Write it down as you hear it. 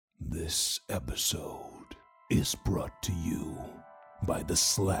This episode is brought to you by the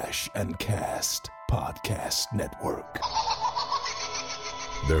Slash and Cast Podcast Network.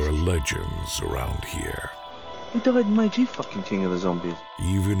 There are legends around here. Who died in Meiji, fucking king of the zombies?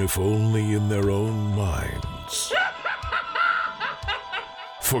 Even if only in their own minds.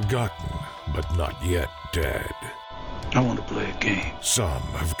 Forgotten, but not yet dead. I want to play a game. Some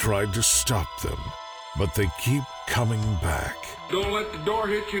have tried to stop them, but they keep coming back. Don't let the door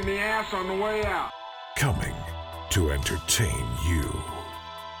hit you in the ass on the way out. Coming to entertain you.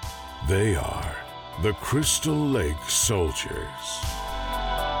 They are the Crystal Lake Soldiers.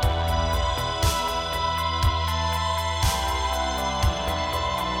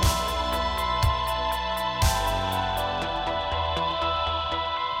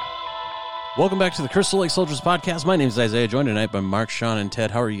 Welcome back to the Crystal Lake Soldiers podcast. My name is Isaiah, joined tonight by Mark, Sean, and Ted.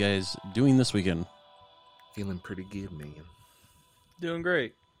 How are you guys doing this weekend? Feeling pretty good, man. Doing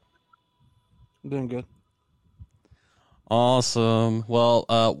great. Doing good. Awesome.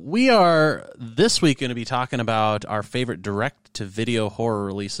 Well, we are this week going to be talking about our favorite direct-to-video horror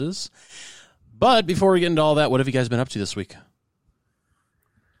releases. But before we get into all that, what have you guys been up to this week?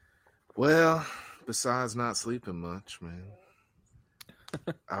 Well, besides not sleeping much, man,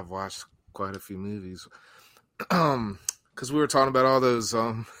 I've watched quite a few movies. Because we were talking about all those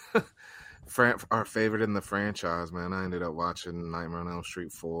our favorite in the franchise, man. I ended up watching Nightmare on Elm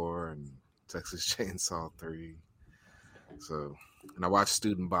Street 4 and Texas Chainsaw 3. So, and I watched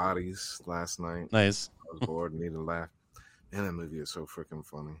Student Bodies last night. Nice. I was bored and needed to laugh. Man, that movie is so freaking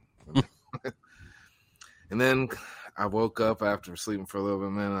funny. And then I woke up after sleeping for a little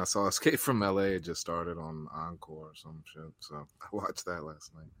bit, man. I saw Escape from LA. It just started on Encore or some shit. So I watched that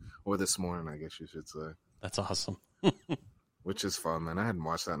last night. Or this morning, I guess you should say. That's awesome. Which is fun, man. I hadn't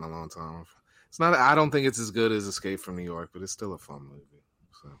watched that in a long time. It's not. I don't think it's as good as Escape from New York, but it's still a fun movie.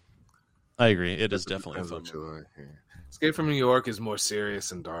 So I agree. It is definitely a fun movie. Like. Yeah. Escape from New York is more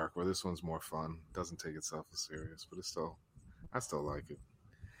serious and dark, where this one's more fun. It doesn't take itself as serious, but I still like it.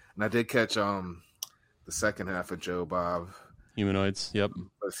 And I did catch the second half of Joe Bob. Humanoids, yep.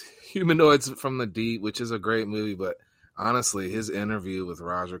 Humanoids from the Deep, which is a great movie, but honestly, his interview with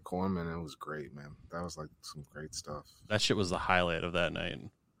Roger Corman, it was great, man. That was like some great stuff. That shit was the highlight of that night.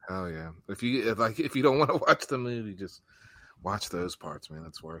 Hell yeah! If you don't want to watch the movie, just watch those parts, man.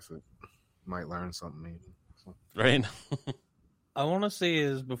 It's worth it. Might learn something even. So. Right? I want to see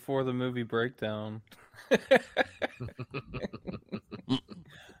his before the movie breakdown.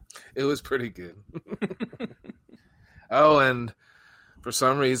 It was pretty good. Oh, and for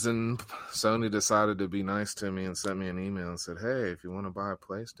some reason, Sony decided to be nice to me and sent me an email and said, "Hey, if you want to buy a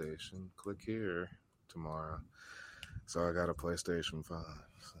PlayStation, click here tomorrow." So I got a PlayStation 5.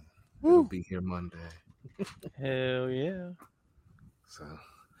 So it'll be here Monday. Hell yeah. So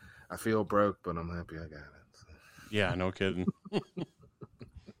I feel broke, but I'm happy I got it. So. Yeah, no kidding.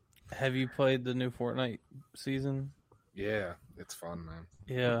 Have you played the new Fortnite season? Yeah, it's fun, man.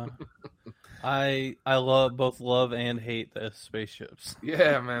 Yeah. I both love and hate the spaceships.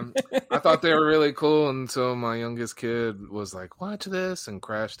 Yeah, man. I thought they were really cool until my youngest kid was like, "Watch this," and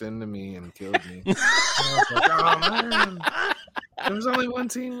crashed into me and killed me. And I was like, "Oh man, there's only one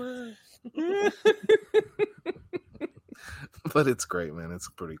team left." But it's great, man. It's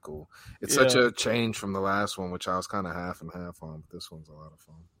pretty cool. It's such a change from the last one, which I was kind of half and half on. But this one's a lot of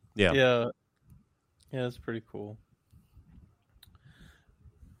fun. Yeah. Yeah, it's pretty cool.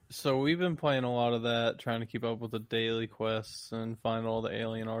 So we've been playing a lot of that, trying to keep up with the daily quests and find all the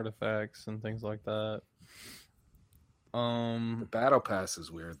alien artifacts and things like that. The battle pass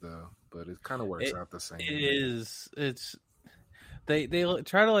is weird though, but it kind of works out the same. It is. It's they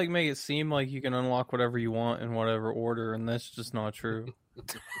try to like make it seem like you can unlock whatever you want in whatever order, and that's just not true.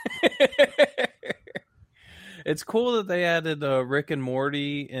 It's cool that they added Rick and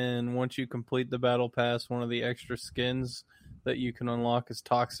Morty, and once you complete the battle pass, one of the extra skins that you can unlock is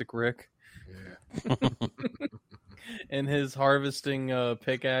Toxic Rick. Yeah. And his harvesting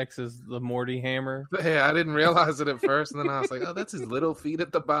pickaxe is the Morty hammer. Hey, I didn't realize it at first, and then I was like, "Oh, that's his little feet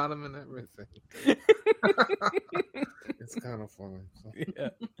at the bottom and everything." It's kind of funny. So. Yeah.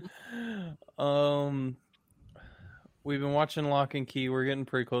 We've been watching Lock and Key. We're getting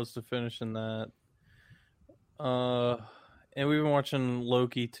pretty close to finishing that. And we've been watching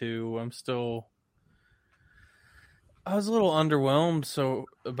Loki too. I was a little underwhelmed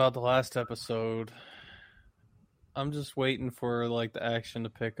about the last episode. I'm just waiting for like the action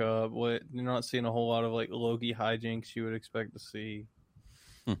to pick up. You're not seeing a whole lot of like Loki hijinks you would expect to see.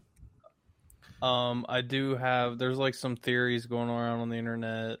 There's like some theories going around on the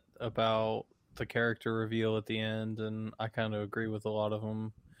internet about the character reveal at the end, and I kind of agree with a lot of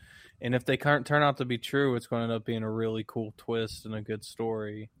them. And if they can't turn out to be true, it's going to end up being a really cool twist and a good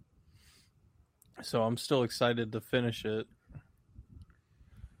story. So I'm still excited to finish it.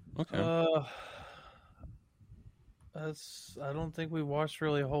 Okay. I don't think we watched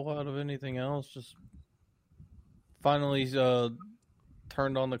really a whole lot of anything else. Just finally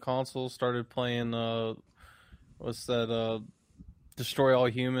turned on the console, started playing what's that? Destroy All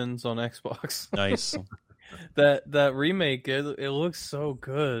Humans on Xbox. Nice. that remake, it looks so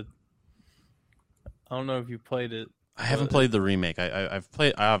good. I don't know if you played it. I haven't played the remake. I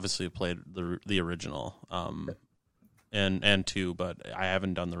obviously played the original, and 2, but I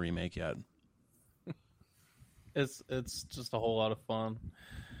haven't done the remake yet. It's just a whole lot of fun.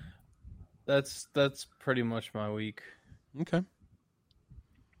 That's pretty much my week. Okay.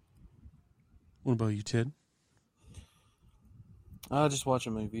 What about you, Ted? Just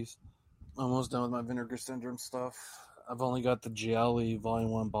watching movies. Almost done with my Vinegar Syndrome stuff. I've only got the Gialli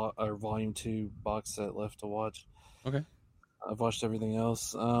Volume 1 or Volume 2 box set left to watch. Okay. I've watched everything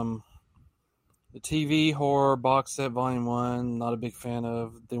else. The TV horror box set Volume 1, not a big fan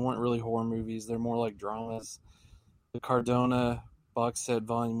of. They weren't really horror movies. They're more like dramas. The Cardona box set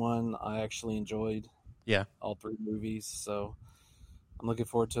Volume 1, I actually enjoyed. Yeah. All 3 movies, so I'm looking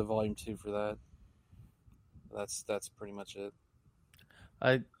forward to Volume 2 for that. That's pretty much it.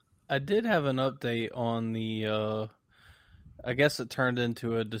 I did have an update on the I guess it turned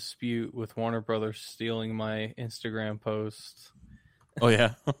into a dispute with Warner Brothers stealing my Instagram post. Oh,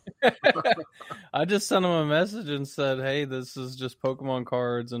 yeah? I just sent them a message and said, hey, this is just Pokemon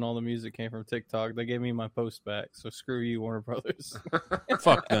cards and all the music came from TikTok. They gave me my post back, so screw you, Warner Brothers.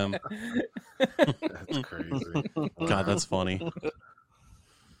 Fuck them. That's crazy. God, that's funny.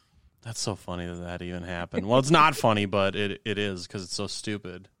 That's so funny that even happened. Well, it's not funny, but it is because it's so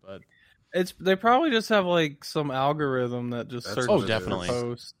stupid. But they probably just have like some algorithm that just searches oh, definitely.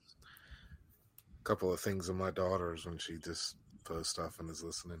 posts. A couple of things of my daughter's when she just posts stuff and is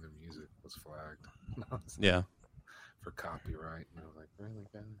listening to music was flagged. Yeah. For copyright. And I was like, really,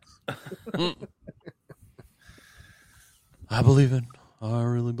 guys? I believe it. I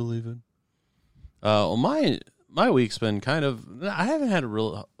really believe it. Well, my week's been kind of. I haven't had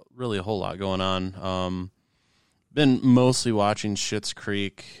really a whole lot going on. Been mostly watching Schitt's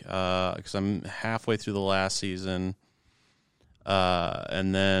Creek because I'm halfway through the last season,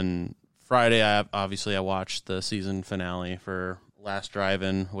 and then Friday I watched the season finale for Last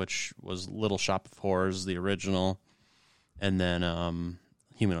Drive-In, which was Little Shop of Horrors, the original, and then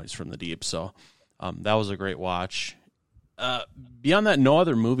Humanoids from the Deep. So that was a great watch. Beyond that, no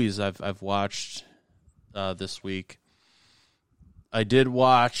other movies I've watched this week. I did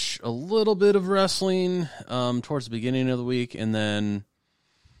watch a little bit of wrestling towards the beginning of the week, and then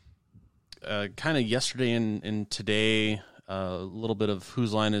kind of yesterday and today, a little bit of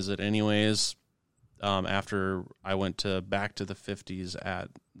Whose Line Is It Anyways, after I went back to the 50s at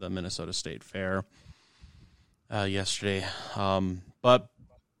the Minnesota State Fair yesterday. But,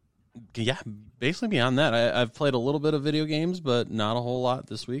 yeah, basically beyond that, I've played a little bit of video games, but not a whole lot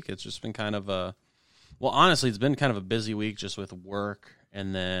this week. It's just been kind of a... Well, honestly, it's been kind of a busy week just with work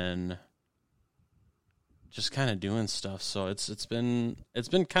and then just kind of doing stuff. So it's been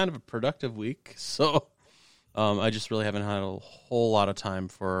kind of a productive week. So I just really haven't had a whole lot of time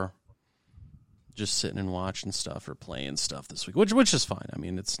for just sitting and watching stuff or playing stuff this week, which is fine. I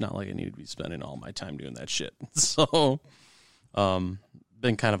mean, it's not like I need to be spending all my time doing that shit. So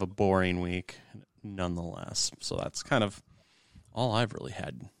been kind of a boring week nonetheless. So that's kind of all I've really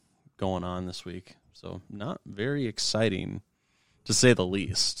had going on this week. So not very exciting, to say the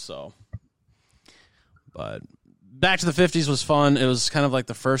least. So, but Back to the 50s was fun. It was kind of like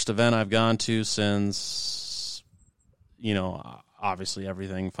the first event I've gone to since, obviously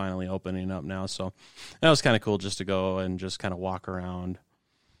everything finally opening up now. So that was kind of cool just to go and just kind of walk around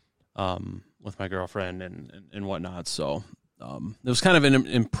with my girlfriend and whatnot. So it was kind of an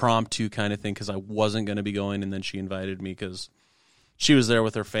impromptu kind of thing because I wasn't going to be going, and then she invited me because she was there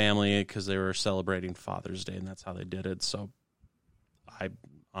with her family because they were celebrating Father's Day, and that's how they did it. So I,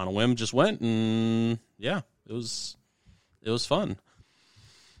 on a whim, just went, and yeah, it was fun.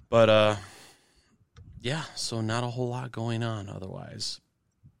 But yeah, so not a whole lot going on otherwise.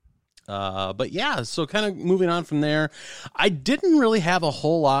 But yeah, so kind of moving on from there, I didn't really have a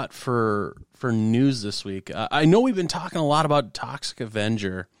whole lot for news this week. I know we've been talking a lot about Toxic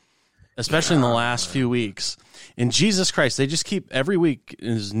Avenger, especially in the last few weeks. And Jesus Christ, they just keep every week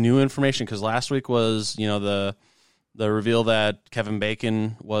is new information. Because last week was, the reveal that Kevin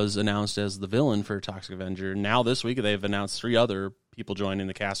Bacon was announced as the villain for Toxic Avenger. Now this week they've announced 3 other people joining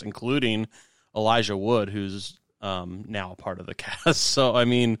the cast, including Elijah Wood, who's now a part of the cast. So I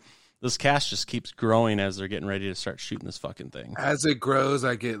mean, this cast just keeps growing as they're getting ready to start shooting this fucking thing. As it grows,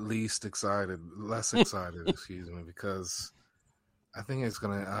 I get less excited, excuse me, because I think it's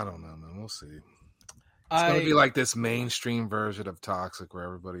gonna. I don't know, man. We'll see. It's gonna be like this mainstream version of Toxic, where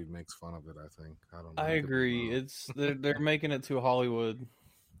everybody makes fun of it. I think. I don't know. I agree. They're making it too Hollywood.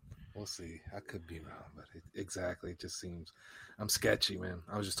 We'll see. I could be wrong, but it just seems. I'm sketchy, man.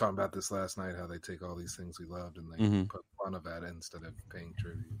 I was just talking about this last night. How they take all these things we loved and they put fun of it instead of paying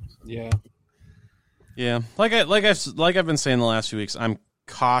tribute. So. Yeah. Like I've been saying the last few weeks, I'm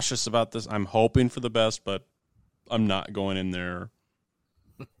cautious about this. I'm hoping for the best, but I'm not going in there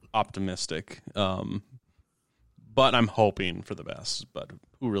optimistic. But I'm hoping for the best. But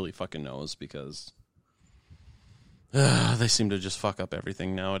who really fucking knows? Because they seem to just fuck up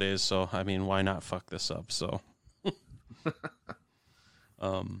everything nowadays. So I mean, why not fuck this up? So.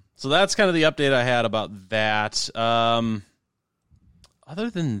 So that's kind of the update I had about that. Other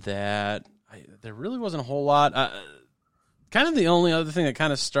than that, there really wasn't a whole lot. Kind of the only other thing that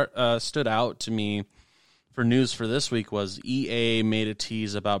kind of stood out to me for news for this week was EA made a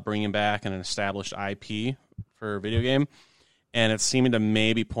tease about bringing back an established IP for a video game, and it's seeming to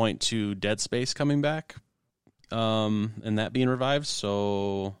maybe point to Dead Space coming back, and that being revived.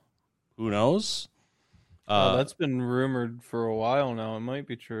 So who knows? That's been rumored for a while now. It might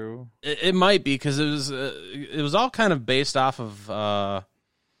be true. It might be because it was all kind of based off of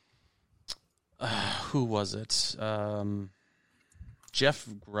who was it? Jeff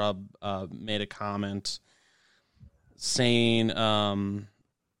Grubb made a comment saying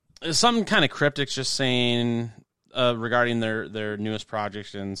something kind of cryptic, just saying regarding their newest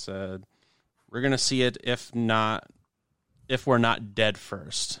project, and said we're gonna see it if we're not dead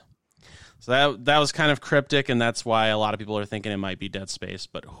first. So that was kind of cryptic, and that's why a lot of people are thinking it might be Dead Space,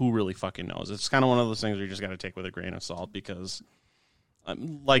 but who really fucking knows? It's kind of one of those things where you just got to take with a grain of salt because,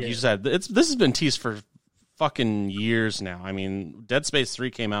 you said, this has been teased for fucking years now. I mean, Dead Space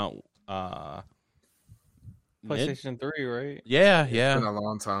 3 came out PlayStation 3, right? Yeah. It's been a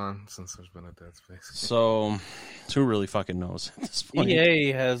long time since there's been a Dead Space. So who really fucking knows at this point?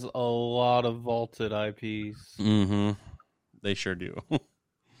 EA has a lot of vaulted IPs. Mm-hmm. They sure do.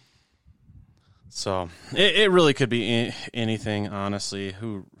 So it really could be anything, honestly.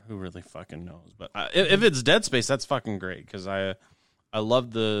 Who really fucking knows? But if it's Dead Space, that's fucking great because I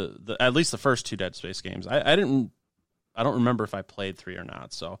love the at least the first two Dead Space games. I don't remember if I played 3 or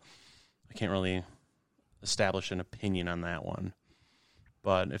not, so I can't really establish an opinion on that one.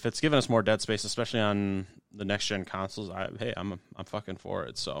 But if it's giving us more Dead Space, especially on the next gen consoles, I'm fucking for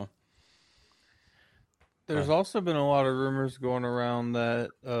it. So. There's also been a lot of rumors going around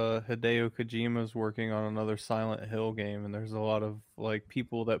that Hideo Kojima is working on another Silent Hill game, and there's a lot of like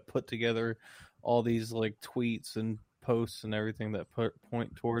people that put together all these like tweets and posts and everything that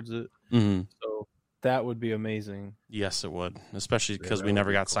point towards it. Mm-hmm. So that would be amazing. Yes, it would, especially because we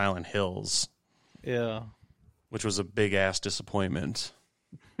never got cool. Silent Hills. Yeah, which was a big ass disappointment.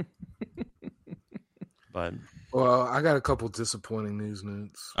 But. Well, I got a couple disappointing news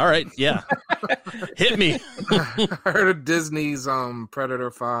notes. All right, yeah. Hit me. I heard of Disney's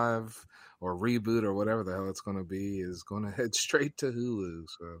Predator 5 or reboot or whatever the hell it's going to be is going to head straight to Hulu.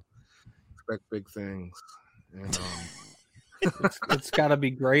 So expect big things. And it's got to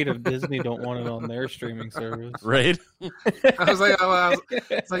be great if Disney don't want it on their streaming service. Right? I was like,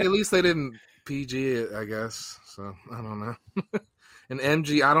 it's like at least they didn't PG it, I guess. So I don't know. And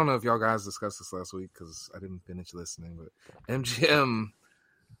MG, I don't know if y'all guys discussed this last week because I didn't finish listening, but MGM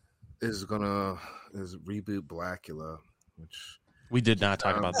is reboot Blackula, which we did not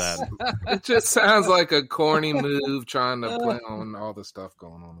talk about that. It just sounds like a corny move trying to play on all the stuff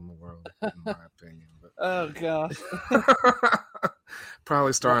going on in the world, in my opinion. But, oh gosh,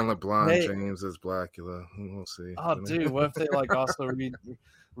 probably starring LeBron James as Blackula. We'll see. Oh, dude, what if they like also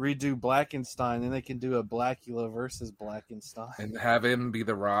redo Blackenstein, and they can do a Blackula versus Blackenstein and have him be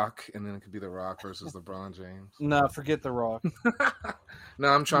The Rock, and then it could be The Rock versus LeBron James. No, forget The Rock. No,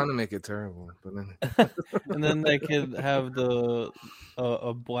 I'm trying to make it terrible, but then and then they could have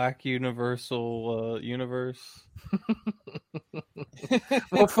a Black Universal universe.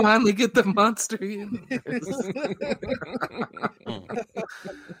 We'll finally get the monster universe.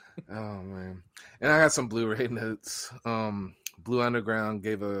 Oh man! And I got some Blu-ray notes. Blue Underground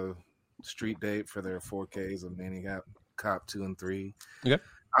gave a street date for their 4Ks of Maniac Cop 2 and 3. Okay.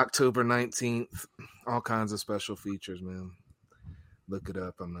 October 19th. All kinds of special features, man. Look it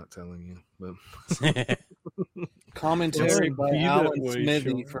up. I'm not telling you. But commentary by Alan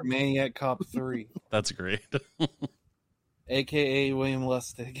Smithy for Maniac Cop 3. That's great. A.K.A. William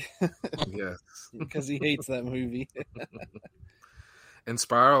Lustig. Yes. Because he hates that movie. And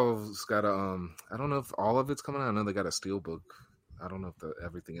Spiral's got a I don't know if all of it's coming out. I know they got a steelbook. I don't know if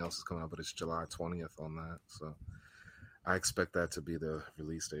everything else is coming out, but it's July 20th on that. So I expect that to be the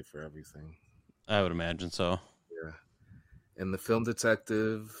release date for everything. I would imagine so. Yeah. And the Film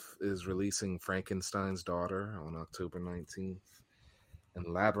Detective is releasing Frankenstein's Daughter on October 19th.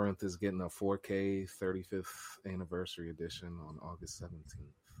 And Labyrinth is getting a 4K 35th anniversary edition on August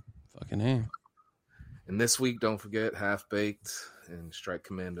 17th. Fucking hey. And this week, don't forget Half Baked and Strike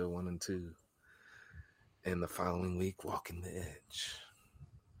Commando 1 and 2. And the following week, Walking the Edge.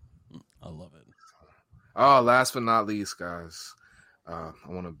 I love it. Oh, last but not least, guys, I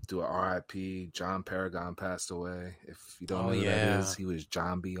want to do a RIP. John Paragon passed away. If you don't know who that is, he was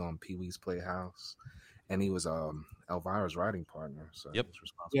John B. on Pee-wee's Playhouse. And he was Elvira's writing partner. So he was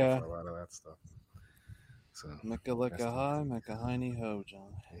responsible for a lot of that stuff. So Mecca lecca high, Mecca hiney ho,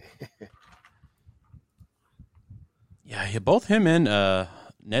 John. Yeah, both him and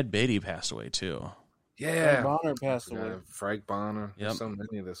Ned Beatty passed away too. Yeah. Frank Bonner passed away. Frank Bonner. Yep. There's so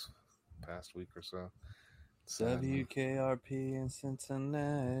many this past week or so. WKRP in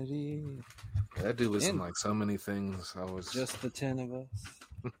Cincinnati. That dude was in like so many things. I was just the 10 of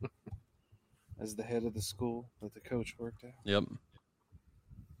us. As the head of the school that the coach worked at. Yep.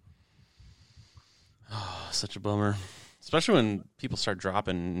 Oh, such a bummer. Especially when people start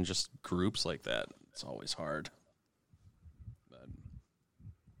dropping in just groups like that. It's always hard. But...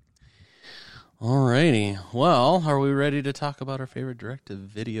 Alrighty. Well, are we ready to talk about our favorite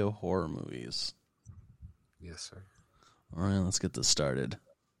direct-to-video horror movies? Yes, sir. All right, let's get this started.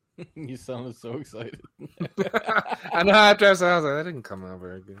 You sounded so excited. I know after I was like, that didn't come out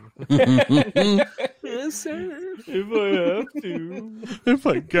very good. Yes, sir. If I have to. If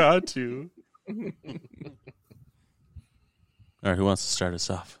I got to. All right, who wants to start us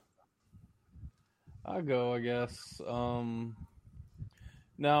off? I'll go, I guess.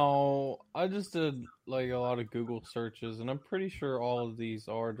 Now, I just did like a lot of Google searches, and I'm pretty sure all of these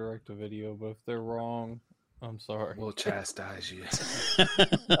are direct-to-video, but if they're wrong, I'm sorry. We'll chastise you.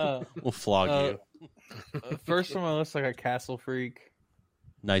 We'll flog you. First on my list, I got Castle Freak.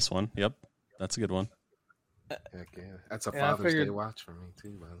 Nice one. Yep. That's a good one. Heck yeah. That's a Father's Day watch for me,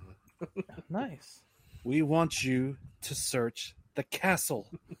 too, by the way. Nice. We want you to search the castle.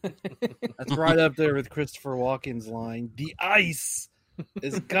 That's right up there with Christopher Walken's line, "The ice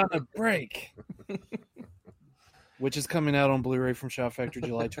is gonna break." Which is coming out on Blu-ray from Shout Factory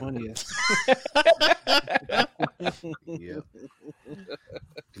July 20th. Yep.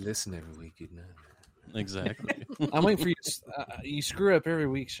 You listen every week, you know. Exactly. I'm waiting for you. You screw up every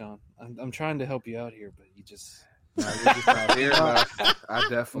week, Sean. I'm trying to help you out here, but you just... No, you're just not here enough. I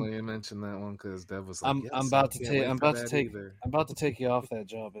definitely mentioned that one because Dev was like, I'm about to take you off that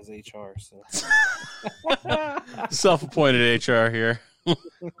job as HR. So Self-appointed HR here. I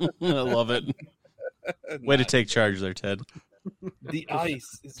love it. Way to take charge there, Ted. The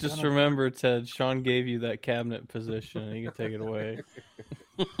ice is Just remember, Ted, Sean gave you that cabinet position, and he can take it away.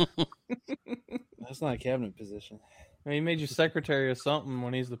 That's not a cabinet position. I mean, he made you secretary of something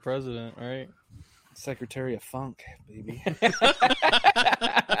when he's the president, right? Secretary of Funk, baby.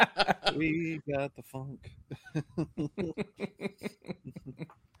 We got the funk.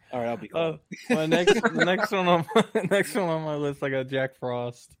 All right, I'll be quiet. My next one on my list, I got Jack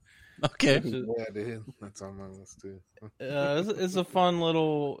Frost. Okay. Yeah, dude. That's on my list too. It's a fun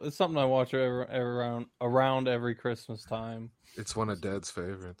little. It's something I watch around every Christmas time. It's one of Dad's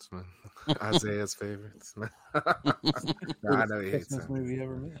favorites, man. Isaiah's favorites, man. No, I know he hates Christmas it. movie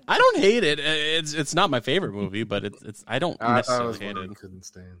ever made. I don't hate it. It's not my favorite movie, but it's I don't necessarily hate it. Couldn't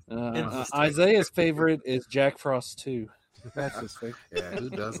stand. Isaiah's favorite is Jack Frost 2. That's his favorite. Yeah, who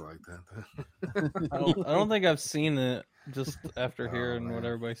does like that? I don't think I've seen it just after Oh, hearing man. what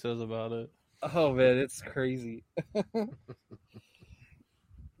everybody says about it. Oh man, it's crazy.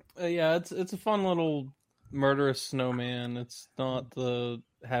 Yeah, it's a fun little murderous snowman. It's not the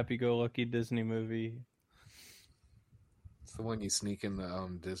happy-go-lucky Disney movie. It's the one you sneak in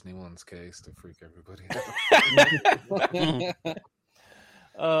the Disney one's case to freak everybody out.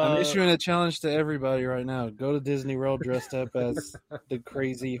 I'm issuing a challenge to everybody right now. Go to Disney World dressed up as the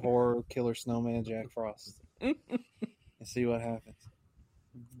crazy horror killer snowman Jack Frost and see what happens.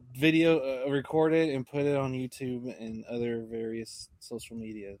 Video, record it and put it on YouTube and other various social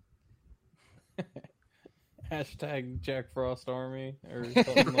media. Hashtag Jack Frost Army or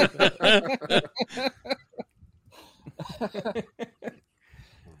something like that.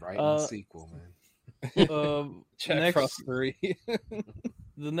 Writing a sequel, man. Jack Frost 3.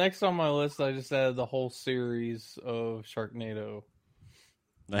 The next on my list, I just added the whole series of Sharknado.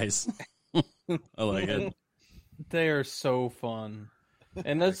 Nice. I like it. They are so fun.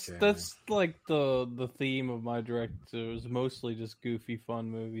 And that's Okay. that's like the theme of my directors. Mostly just goofy, fun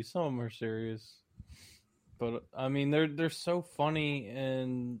movies. Some of them are serious, but I mean they're so funny,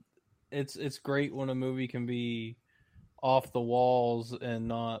 and it's great when a movie can be off the walls and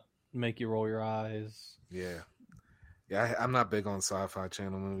not make you roll your eyes. Yeah. Yeah, I'm not big on Sci-Fi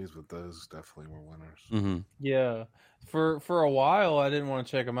Channel movies, but those definitely were winners. Mm-hmm. Yeah, for a while I didn't want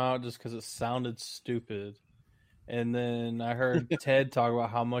to check them out just because it sounded stupid, and then I heard Ted talk about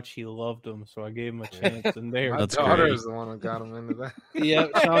how much he loved them, so I gave him a chance. And they My are That's daughter great. is the one who got him into that. Yeah,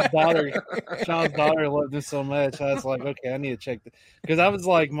 Sean's daughter loved it so much. I was like, okay, I need to check this because I was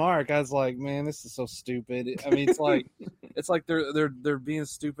like, Mark, I was like, man, this is so stupid. I mean, it's like they're being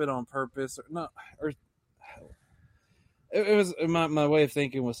stupid on purpose, or it was my way of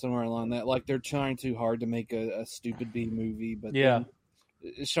thinking was somewhere along that. Like they're trying too hard to make a stupid B movie, but Yeah.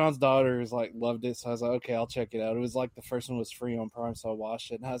 then Sean's daughter is like loved it, so I was like, okay, I'll check it out. It was like the first one was free on Prime, so I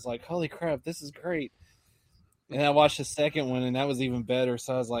watched it, and I was like, holy crap, this is great. And I watched the second one, and that was even better.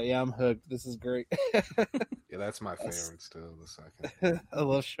 So I was like, yeah, I'm hooked. This is great. Yeah, that's my favorite still, the second. I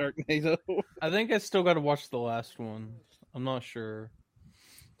love Sharknado. I think I still got to watch the last one. I'm not sure.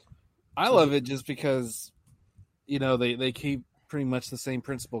 I love it just because, they keep pretty much the same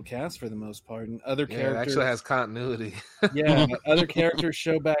principal cast for the most part. And other Yeah, it characters actually has continuity. yeah, other characters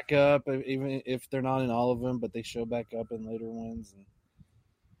show back up, even if they're not in all of them, but they show back up in later ones. And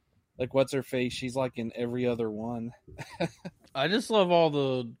like, what's her face? She's like in every other one. I just love all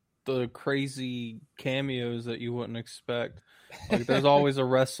the crazy cameos that you wouldn't expect. Like, there's always a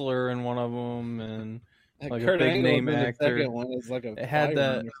wrestler in one of them, and like a big name in the actor. second one is like a It had fireman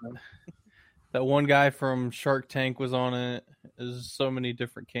that- or something. That one guy from Shark Tank was on it. There's so many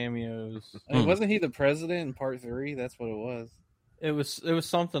different cameos. I mean, wasn't he the president in part 3? That's what it was. It was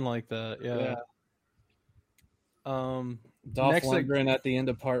something like that. Yeah. Dolph Next thing- Lundgren at the end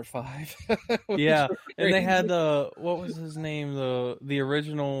of part 5. Yeah, and they had crazy. what was his name? The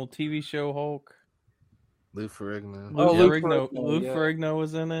original TV show Hulk. Lou Ferrigno. Oh, Lou Lou Ferrigno. Ferrigno, Lou yeah. Ferrigno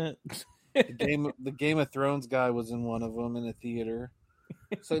was in it. the Game of Thrones guy was in one of them in a theater.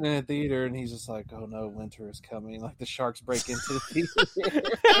 Sitting in a theater, and he's just like, "Oh no, winter is coming!" Like the sharks break into the theater.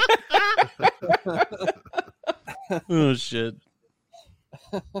 Oh shit!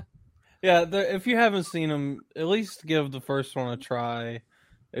 Yeah, if you haven't seen them, at least give the first one a try.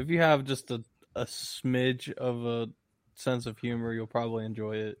 If you have just a smidge of a sense of humor, you'll probably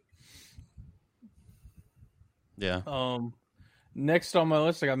enjoy it. Yeah, Next on my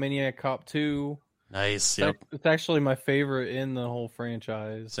list, I got Maniac Cop 2. nice. Yep, It's actually my favorite in the whole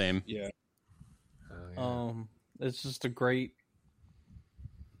franchise. same. Yeah, Oh, yeah. It's just a great,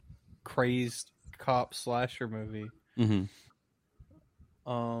 crazed cop slasher movie. Mm-hmm.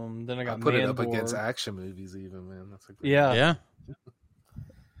 Then I I got put it Manborg. up against action movies, even, man. That's a great Yeah. Yeah,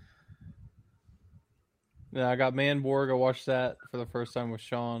 Yeah, I got Manborg. I watched that for the first time with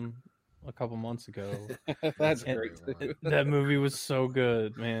Sean a couple months ago. that's And great. too. that movie was so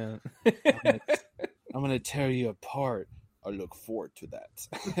good, man. I'm gonna tear you apart. I look forward to that.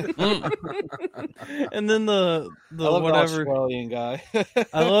 And then the I love whatever. the Australian guy.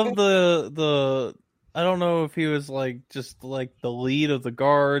 I love the. I don't know if he was like just like the lead of the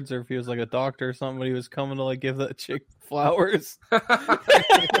guards or if he was like a doctor or something. But he was coming to like give that chick flowers.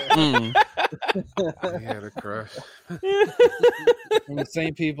 Mm. He had a crush. From the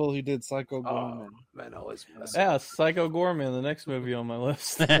same people who did Psycho Gorman. Man, always mess Yeah, Psycho Gorman, the next movie on my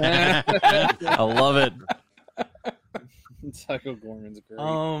list. I love it. Psycho Gorman's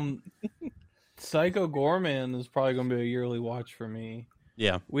great. Psycho Gorman is probably going to be a yearly watch for me.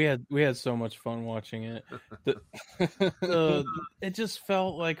 Yeah, We had so much fun watching it. It just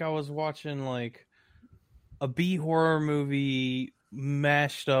felt like I was watching like a B horror movie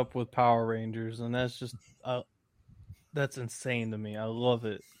mashed up with Power Rangers, and that's just that's insane to me. I love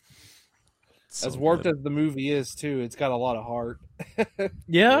it. So As warped good. as the movie is, too, it's got a lot of heart.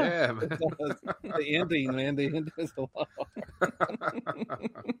 Yeah, Yeah, man. The ending, man, the ending is a lot of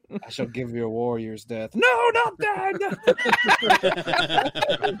heart. I shall give you a warrior's death. No, not that!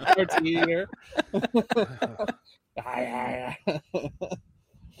 Tortilla. I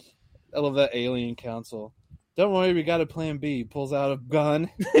love that alien council. Don't worry, we got a plan B. Pulls out a gun.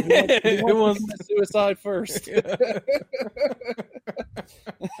 He wants to commit suicide first.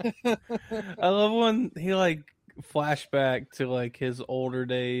 I love when he like flashback to like his older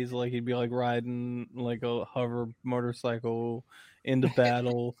days, like he'd be like riding like a hover motorcycle into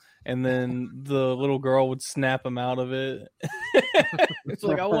battle, and then the little girl would snap him out of it. It's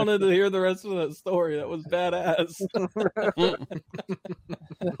like I wanted to hear the rest of that story. That was badass.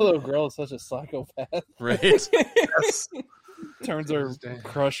 The little girl is such a psychopath. Right? Yes. Turns her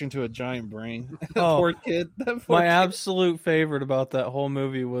crush into a giant brain. Oh, Poor kid. That poor my kid. absolute favorite about that whole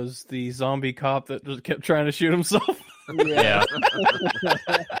movie was the zombie cop that just kept trying to shoot himself. Yeah.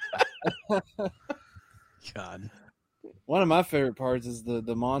 God. One of my favorite parts is the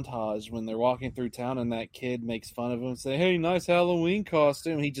montage when they're walking through town and that kid makes fun of him and say, "Hey, nice Halloween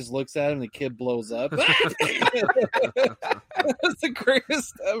costume." He just looks at him and the kid blows up. That's the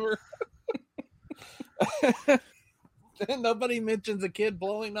greatest ever. Nobody mentions a kid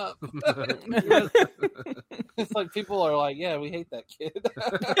blowing up. It's like people are like, "Yeah, we hate that kid."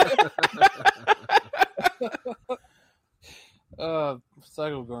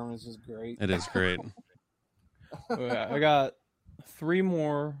 Psycho Gorman is just great. It is great. I got 3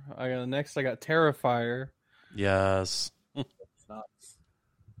 more. I got Terrifier. Yes. It's nuts.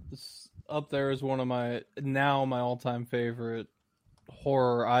 This up there is one of my all-time favorite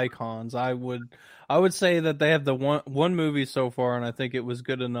horror icons. I would say that they have the one movie so far, and I think it was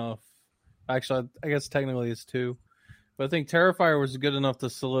good enough. Actually, I guess technically it's 2, but I think Terrifier was good enough to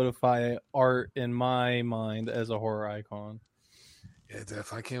solidify art in my mind as a horror icon. Yeah,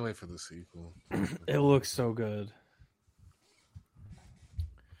 definitely. I can't wait for the sequel. It looks so good.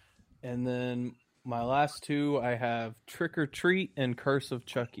 And then my last 2, I have Trick or Treat and Curse of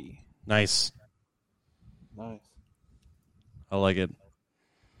Chucky. Nice. Nice. I like it.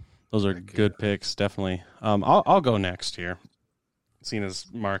 Those are good picks, definitely. I'll go next here, seeing as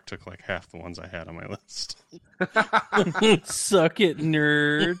Mark took like half the ones I had on my list. Suck it,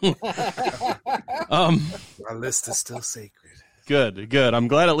 nerd. My list is still sacred. Good. I'm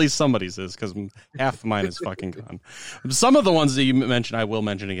glad at least somebody's is, because half of mine is fucking gone. Some of the ones that you mentioned, I will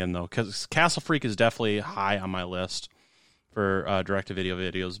mention again, though, because Castle Freak is definitely high on my list for direct-to-video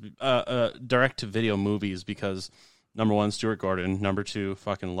movies, because number 1, Stuart Gordon, number 2,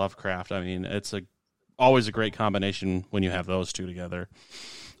 fucking Lovecraft. I mean, it's always a great combination when you have those two together.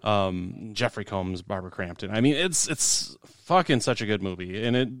 Jeffrey Combs, Barbara Crampton. I mean, it's fucking such a good movie,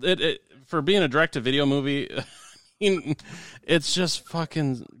 and it for being a direct-to-video movie. It's just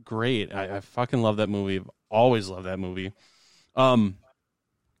fucking great. I fucking love that movie. I've always loved that movie.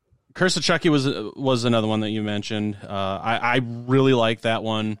 Curse of Chucky was another one that you mentioned. I really like that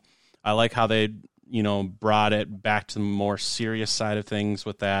one. I like how they brought it back to the more serious side of things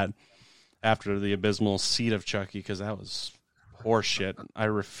with that after the abysmal Seed of Chucky, because that was horseshit. I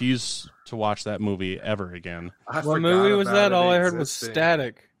refuse to watch that movie ever again. What movie was that? All I heard was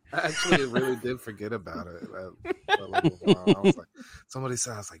static. Actually, really did forget about it. For a little while. I was like, somebody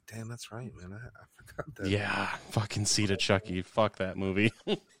said, I was like, damn, that's right, man. I forgot that. Yeah, fucking Seed of Chucky. Fuck that movie.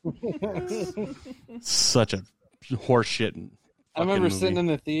 Such a horseshit. I remember movie. sitting in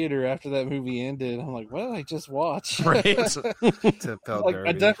the theater after that movie ended. I'm like, what did I just watch? Right.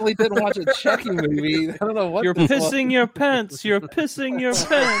 I definitely didn't watch a Chucky movie. I don't know what You're pissing your pants. You're pissing your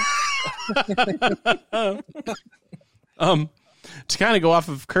pants. To kind of go off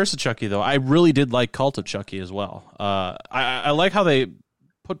of Curse of Chucky, though, I really did like Cult of Chucky as well. I like how they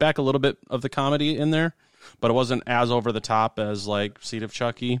put back a little bit of the comedy in there, but it wasn't as over the top as like Seed of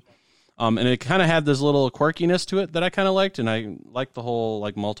Chucky. And it kind of had this little quirkiness to it that I kind of liked, and I liked the whole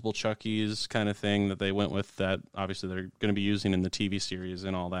like multiple Chuckies kind of thing that they went with, that obviously they're going to be using in the TV series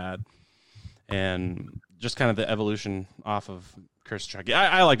and all that, and just kind of the evolution off of Curse of Chucky.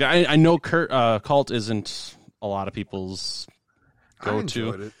 I liked it. I know Cult isn't a lot of people's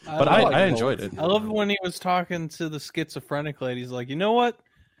go-to, but I enjoyed it. I love when he was talking to the schizophrenic lady. He's like, you know what?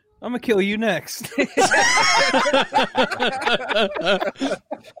 I'm going to kill you next. I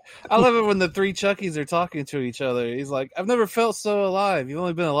love it when the 3 Chuckies are talking to each other. He's like, I've never felt so alive. You've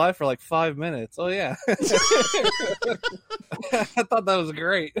only been alive for like 5 minutes. Oh, yeah. I thought that was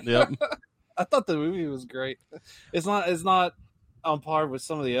great. Yep. I thought the movie was great. It's not on par with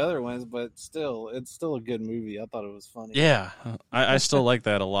some of the other ones, but it's still a good movie. I thought it was funny. Yeah, I still like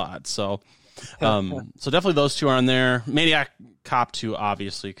that a lot. So definitely those 2 are on there. Maniac Cop 2,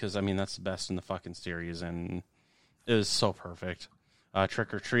 obviously, because I mean that's the best in the fucking series and it is so perfect.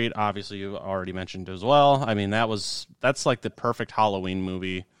 Trick or Treat, obviously you already mentioned as well. I mean that's like the perfect Halloween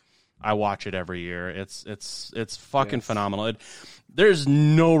movie. I watch it every year. It's fucking phenomenal. There's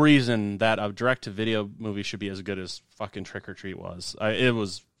no reason that a direct-to-video movie should be as good as fucking Trick or Treat was. It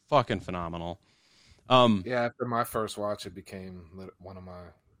was fucking phenomenal. Yeah, after my first watch, it became one of my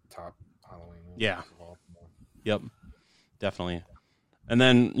top Halloween movies. Yeah. Of all time. Yep, definitely. And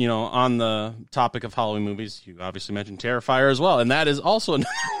then, on the topic of Halloween movies, you obviously mentioned Terrifier as well, and that is also another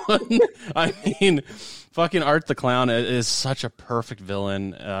one. I mean, fucking Art the Clown is such a perfect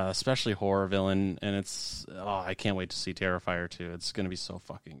villain, especially horror villain, and I can't wait to see Terrifier 2. It's going to be so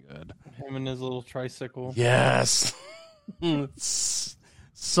fucking good. Him and his little tricycle. Yes. It's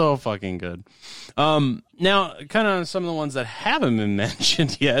so fucking good. Now, kind of some of the ones that haven't been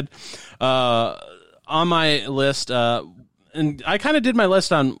mentioned yet on my list, and I kind of did my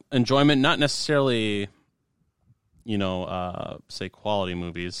list on enjoyment, not necessarily, say quality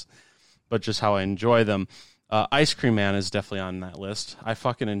movies, but just how I enjoy them. Ice Cream Man is definitely on that list. I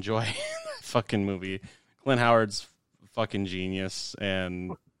fucking enjoy that fucking movie. Clint Howard's fucking genius,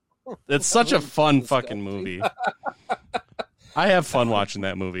 and it's such a fun fucking movie. I have fun watching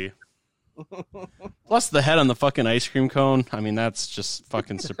that movie. Plus the head on the fucking ice cream cone. I mean, that's just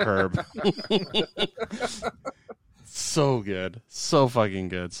fucking superb. So good. So fucking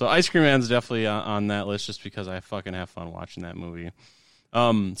good. So Ice Cream Man's definitely on that list just because I fucking have fun watching that movie.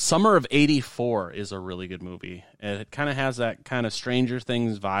 Summer of '84 is a really good movie. It kind of has that kind of Stranger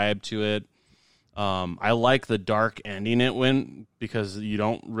Things vibe to it. I like the dark ending it went because you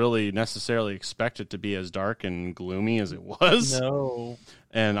don't really necessarily expect it to be as dark and gloomy as it was. No.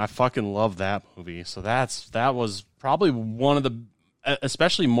 And I fucking love that movie. So that was probably one of the,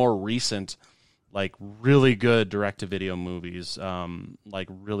 especially more recent, like really good direct-to-video movies. Like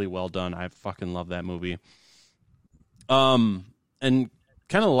really well done. I fucking love that movie. And kind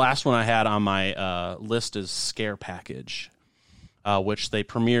of the last one I had on my list is Scare Package, which they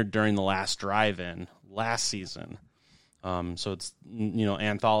premiered during the last drive-in last season. So it's,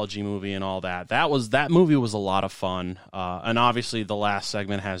 anthology movie and all that. That movie was a lot of fun. And obviously the last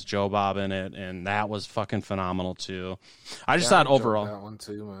segment has Joe Bob in it, and that was fucking phenomenal too. I just thought overall that one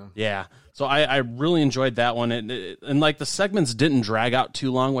too, man. Yeah. So I really enjoyed that one. And like the segments didn't drag out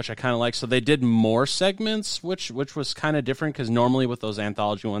too long, which I kind of like. So they did more segments, which was kind of different because normally with those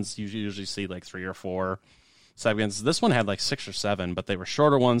anthology ones, you usually see like 3 or 4 segments. This one had like 6 or 7, but they were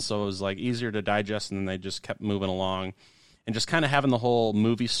shorter ones, so it was like easier to digest, and then they just kept moving along. And just kind of having the whole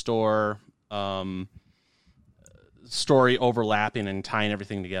movie store story overlapping and tying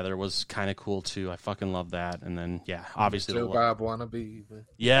everything together was kind of cool too. I fucking love that. And then obviously Joe Bob wannabe.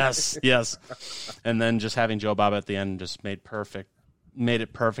 Yes. And then just having Joe Bob at the end just made it perfect.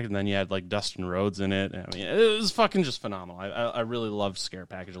 And then you had like Dustin Rhodes in it. I mean, it was fucking just phenomenal. I really loved Scare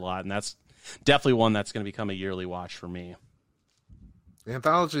Package a lot, and that's definitely one that's going to become a yearly watch for me. The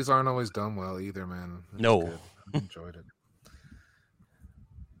anthologies aren't always done well either, man. No. Good. I enjoyed it.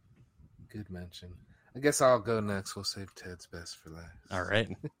 Good mention. I guess I'll go next. We'll save Ted's best for last. All right.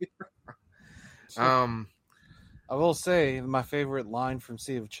 I will say my favorite line from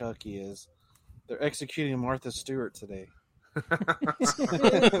Sea of Chucky is, "They're executing Martha Stewart today." That's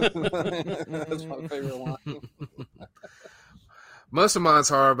my favorite line. Most of mine's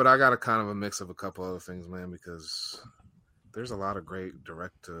hard, but I got a kind of a mix of a couple other things, man, because there's a lot of great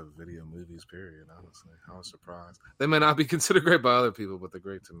direct-to-video movies, period, honestly. I was surprised. They may not be considered great by other people, but they're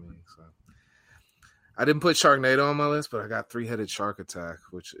great to me. So I didn't put Sharknado on my list, but I got Three-Headed Shark Attack,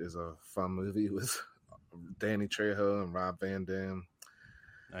 which is a fun movie with Danny Trejo and Rob Van Dam.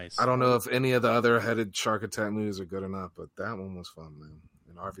 Nice. I don't know if any of the other Headed Shark Attack movies are good or not, but that one was fun, man.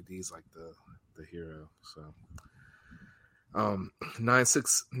 And RVD's like the hero, so...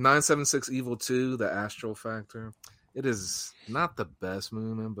 976 Evil 2, The Astral Factor. It is not the best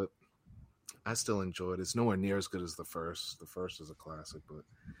movie, man, but I still enjoy it. It's nowhere near as good as the first. The first is a classic, but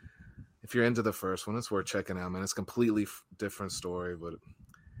if you're into the first one, it's worth checking out, man. It's a completely different story, but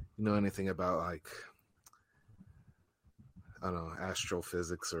you know anything about, like, I don't know,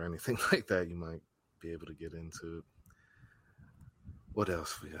 astrophysics or anything like that, you might be able to get into it. What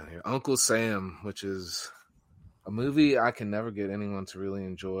else we got here? Uncle Sam, which is a movie I can never get anyone to really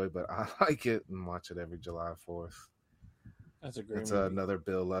enjoy, but I like it and watch it every July 4th. That's a great It's movie. another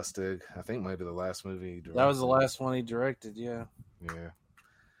Bill Lustig. I think maybe the last movie he directed. That was the last one he directed, yeah. Yeah.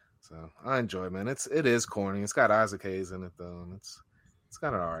 So I enjoy it, man. It is corny. It's got Isaac Hayes in it, though, and it's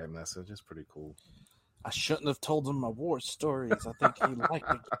got an alright message. It's pretty cool. I shouldn't have told him my war stories. I think he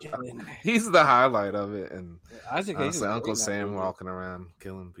liked me killing. He's the highlight of it, and Isaac Hayes is honestly, great Uncle in that Sam movie. walking around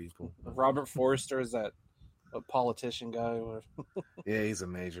killing people. Robert Forster is that a politician guy. Yeah, he's a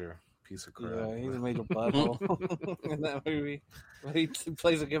major piece of crap. Yeah, he's a major butthole in that movie. But he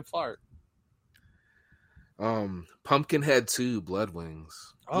plays a good part. Pumpkinhead 2, Blood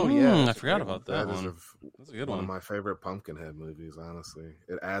Wings. Oh, yeah. I forgot about that That is one. That's a good one one. of my favorite Pumpkinhead movies, honestly.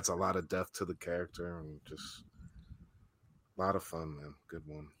 It adds a lot of depth to the character and just a lot of fun, man. Good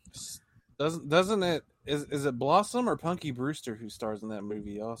one. Doesn't it is it Blossom or Punky Brewster who stars in that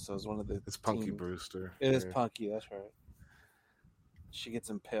movie also as one of the It's Punky team? Brewster. It is Yeah. Punky, that's right. She gets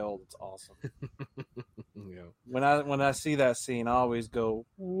impaled, it's awesome. Yeah. When I see that scene, I always go,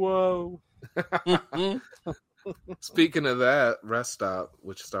 whoa. Speaking of that, Rest Stop,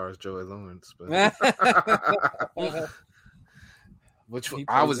 which stars Joey Lawrence, but which He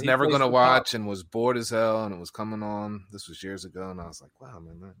I plays- was he never plays going to the watch and was bored as hell, and it was coming on. This was years ago, and I was like, wow,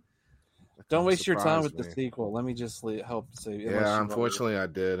 man. That Don't kinda waste your time with surprised the me. sequel. Let me just help say. unless Yeah, you've unfortunately, I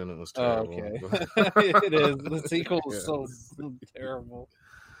did, and it was already- terrible. Oh, okay. but- It is. The sequel is Yeah. so terrible.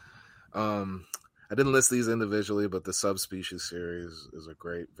 I didn't list these individually, but the Subspecies series is a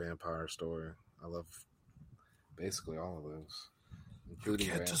great vampire story. I love basically all of those, including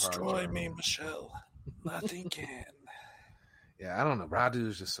Vampire Journal. Michelle. Nothing can. Yeah, I don't know. Radu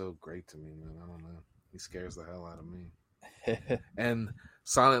is just so great to me, man. I don't know. He scares the hell out of me. And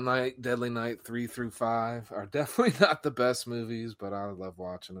Silent Night, Deadly Night 3 through 5 are definitely not the best movies, but I love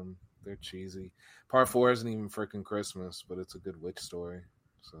watching them. They're cheesy. Part 4 isn't even freaking Christmas, but it's a good witch story.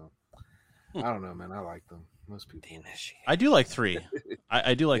 So I don't know, man. I like them. Most people. I do like 3.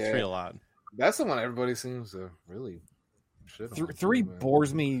 I do like Yeah. 3 a lot. That's the one everybody seems to really shit on. Three man.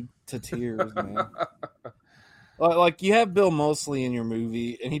 bores me to tears, man. Like you have Bill Moseley in your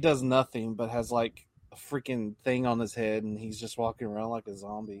movie, and he does nothing but has like a freaking thing on his head, and he's just walking around like a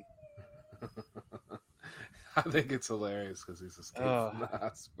zombie. I think it's hilarious because he's escaped from the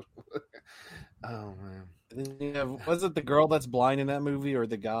hospital. Oh man, And then you have, was it the girl that's blind in that movie or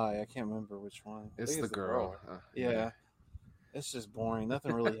the guy? I can't remember which one. I it's think the girl. Yeah. It's just boring.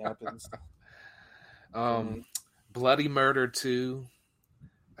 Nothing really happens. Bloody Murder 2.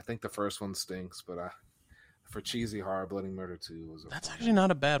 I think the first one stinks, but for cheesy horror, Bloody Murder 2 was. That's actually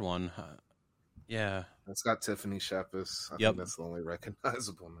not a bad one. Yeah. It's got Tiffany Shepis. I Yep. think that's the only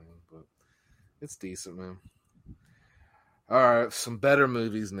recognizable name, but it's decent, man. All right, some better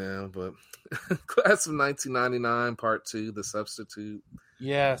movies now, but Class of 1999, Part 2, The Substitute.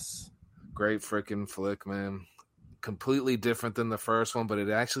 Yes. Great freaking flick, man. Completely different than the first one, but it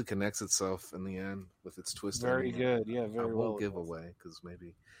actually connects itself in the end with its twist. Very ending. good. Yeah, I very well. won't give away because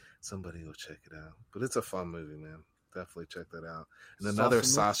maybe somebody will check it out. But it's a fun movie, man. Definitely check that out. And another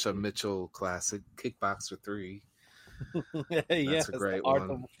Sasha Mitchell classic, Kickboxer 3. Yes, a great the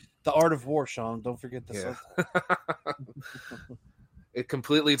one. The Art of War, Sean. Don't forget the Yeah. It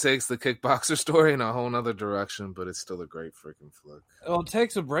completely takes the Kickboxer story in a whole nother direction, but it's still a great freaking flick. Well, it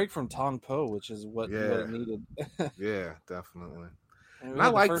takes a break from Tong Po, which is what Yeah. it needed. Yeah, definitely. And we And I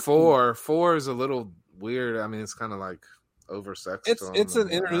had the like first 4. one. 4 is a little weird. I mean, it's kind of like oversexed. It's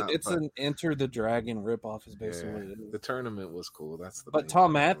an Enter the Dragon ripoff, is basically what it is. The tournament was cool. That's the. But main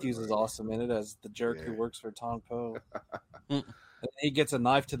Tom thing I Matthews really is like. awesome in it as the jerk who Yeah. works for Tong Po. Mm. And he gets a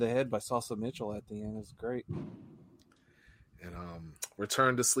knife to the head by Salsa Mitchell at the end. It's great. And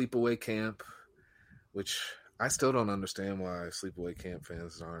Return to Sleepaway Camp, which I still don't understand why Sleepaway Camp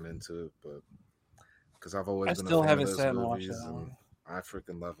fans aren't into it, but because I've always I been still a fan haven't of those sat and watched movies, that and one. I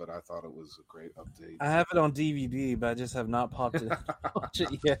freaking love it. I thought it was a great update. I have it on DVD, but I just have not popped it watch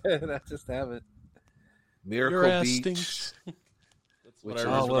it yet. I just haven't. Miracle Your ass Beach, stinks. That's which what is I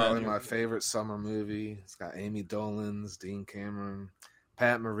remember. probably my favorite summer movie. It's got Amy Dolenz, Dean Cameron,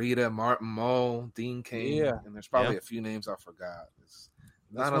 Pat Morita, Martin Mull, Dean Cain, Yeah. and there's probably Yeah. a few names I forgot. It's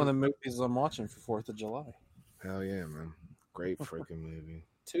That's not one of a- the movies I'm watching for 4th of July. Hell yeah, man! Great freaking movie.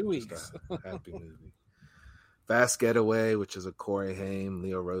 2 weeks. Just a happy movie. Fast Getaway, which is a Corey Haim,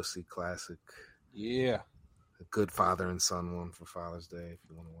 Leo Rossi classic. Yeah. A good father and son one for Father's Day if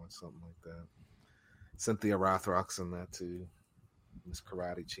you want to watch something like that. Cynthia Rothrock's in that too. Miss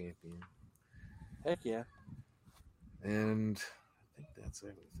Karate Champion. Heck yeah. And I think that's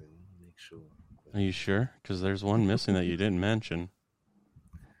everything. Let me make sure. Are you sure? Because there's one missing that you didn't mention.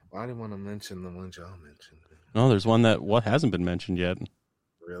 Well, I didn't want to mention the ones y'all mentioned. No, there's one that hasn't been mentioned yet.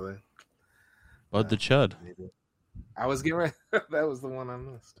 Really? Bud the Chud. Maybe. I was getting ready. That was the one I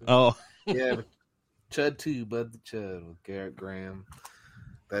missed. Oh, Yeah, but Chud 2, Bud the Chud with Garrett Graham.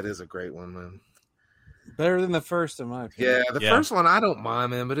 That is a great one, man. Better than the first, in my opinion. Yeah, the Yeah. first one I don't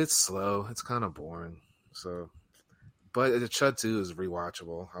mind, man, but it's slow. It's kind of boring. So, but the Chud 2 is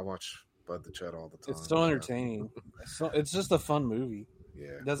rewatchable. I watch Bud the Chud all the time. It's so entertaining. It's just a fun movie. Yeah.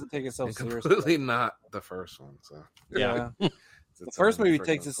 It doesn't take itself And seriously. completely not the first one. So yeah. The it's first own movie freaking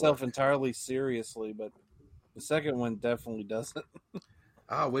takes itself flick. entirely seriously, but the second one definitely doesn't.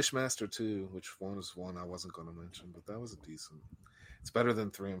 Wishmaster 2, which one is one I wasn't going to mention, but that was a decent. It's better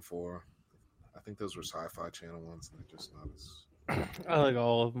than 3 and 4. I think those were Sci-Fi Channel ones, and they're just not as. I like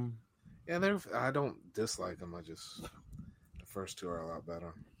all of them. Yeah, I don't dislike them. I just the first 2 are a lot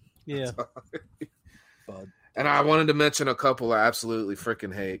better. Yeah. Bud. And I wanted to mention a couple I absolutely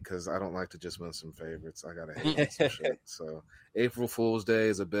freaking hate because I don't like to just mention favorites. I gotta hate some shit. So April Fool's Day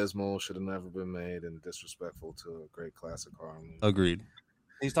is abysmal, should have never been made, and disrespectful to a great classic horror movie. Agreed.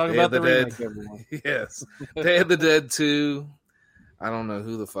 He's talking Day about of the the remake, Dead. everyone. Yes, Day of the Dead 2. I don't know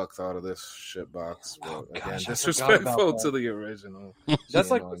who the fuck thought of this shitbox, but again, gosh, I forgot disrespectful about to the original. That's Shame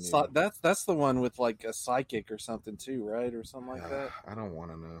like on you. that's the one with like a psychic or something too, right? Or something like that. I don't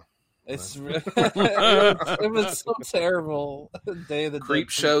want to know. It's it was so terrible. Day of the Creep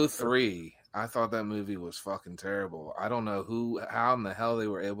Dead. Show 3. I thought that movie was fucking terrible. I don't know how in the hell they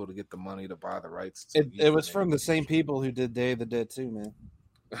were able to get the money to buy the rights. To It was from the same people who did Day of the Dead too, man.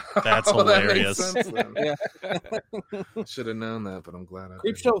 That's That makes hilarious. sense then. Yeah. Should have known that, but I'm glad I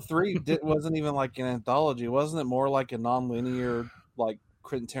Creep didn't. Show 3 wasn't even like an anthology. Wasn't it more like a non-linear, like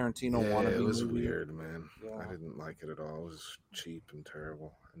Quentin Tarantino Yeah, wannabe it was movie? weird, man. Yeah. I didn't like it at all. It was cheap and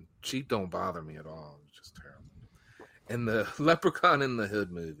terrible. And cheap don't bother me at all. It was just terrible. And the Leprechaun in the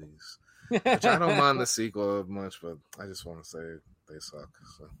Hood movies, which I don't mind the sequel much, but I just want to say they suck.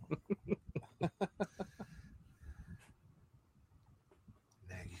 So.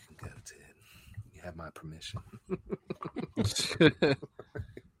 Now you can go, Ted. You have my permission.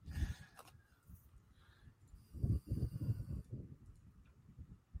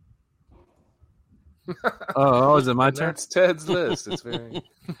 Oh, is it my And turn? that's Ted's list. It's very.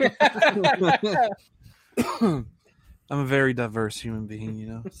 I'm a very diverse human being, you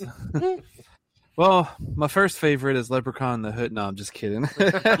know. So. Well, my first favorite is Leprechaun in the Hood. No, I'm just kidding.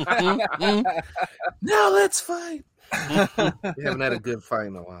 Now let's fight. We haven't had a good fight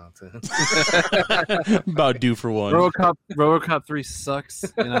in a while, Ted. About due for one. RoboCop 3 sucks.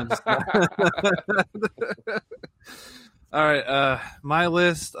 And I'm just... All right, my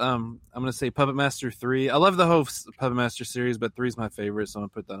list. I'm gonna say Puppet Master 3. I love the whole Puppet Master series, but 3 is my favorite, so I'm gonna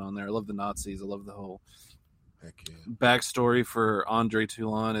put that on there. I love the Nazis. I love the whole Heck yeah. backstory for Andre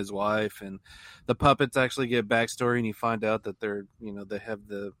Toulon, his wife, and the puppets actually get backstory, and you find out that they're, they have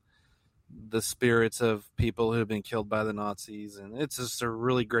the spirits of people who have been killed by the Nazis, and it's just a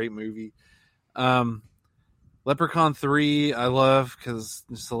really great movie. Leprechaun 3 I love because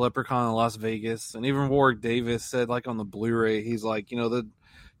it's the Leprechaun in Las Vegas, and even Warwick Davis said, like, on the Blu-ray, he's like,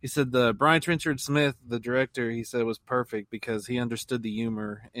 he said the Brian Trenchard Smith, the director, he said was perfect because he understood the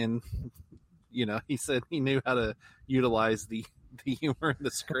humor, and he said he knew how to utilize the humor in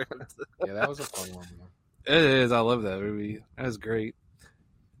the script. Yeah, that was a fun one. Man. It is. I love that movie. That was great.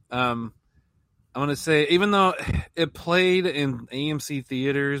 I'm gonna say, even though it played in AMC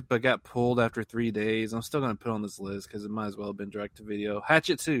theaters but got pulled after 3 days, I'm still gonna put it on this list because it might as well have been direct to video.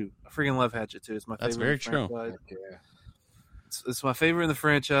 Hatchet 2. I freaking love Hatchet 2. It's my favorite. That's very in the true. franchise. Heck yeah. It's my favorite in the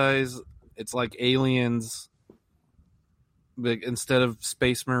franchise. It's like Aliens, but instead of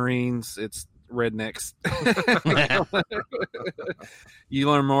Space Marines, it's rednecks. You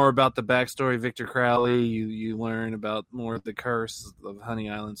learn more about the backstory of Victor Crowley. You learn about more of the curse of Honey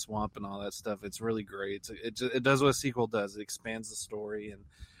Island Swamp and all that stuff. It's really great. It does what a sequel does. It expands the story,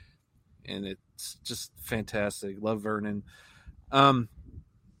 and it's just fantastic. Love Vernon.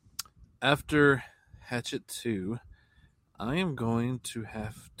 After Hatchet 2, I am going to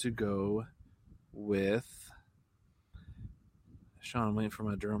have to go with Sean. I'm waiting for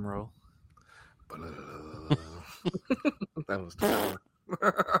my drum roll. That was terrible.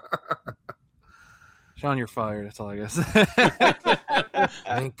 Sean, you're fired. That's all I got to say.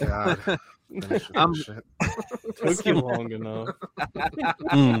 Thank God. Finish with I'm- this shit. Took you long enough.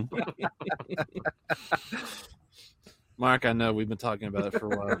 Mm. Mark, I know we've been talking about it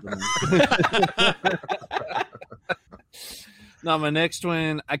for a while. Now, my next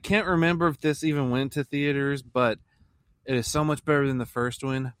one, I can't remember if this even went to theaters, but it is so much better than the first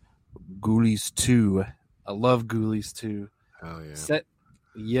one. Ghoulies 2. I love Ghoulies 2. Oh yeah.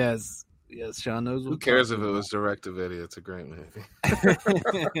 Yes, Sean knows. Who cares if it was direct to video? It's a great movie.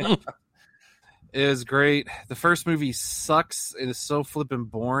 It is great. The first movie sucks. It is so flippin'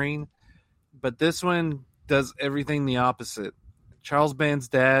 boring. But this one does everything the opposite. Charles Band's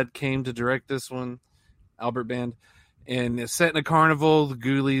dad came to direct this one, Albert Band, and it's set in a carnival. The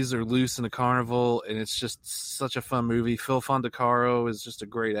Ghoulies are loose in a carnival, and it's just such a fun movie. Phil Fondacaro is just a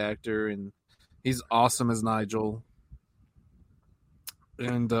great actor, and he's awesome as Nigel.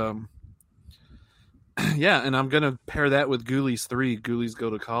 And yeah, and I'm gonna pair that with Ghoulies 3. Ghoulies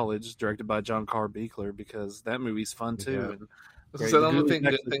Go to College, directed by John Carl Buechler, because that movie's fun too. Yeah. And So Great. the only Ghoulies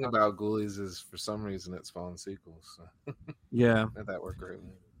good actually thing fun. about Ghoulies is for some reason it spawned sequels. So yeah, that worked great.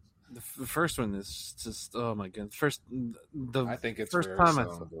 the first one is just, oh my goodness. The I think it's first very time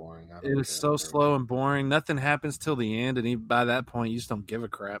slow and boring. I don't it was care so for it. slow and boring. Nothing happens till the end, and even by that point, you just don't give a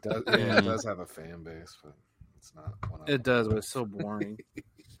crap. It does, yeah, it does have a fan base, but it's not one I It does, but it's so boring.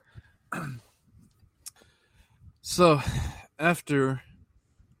 So, after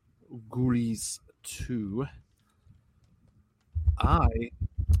Ghoulies 2, I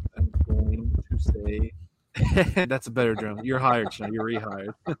am going to say That's a better drum. You're hired, Sean. You're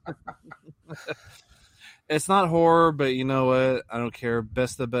rehired. It's not horror, but you know what? I don't care.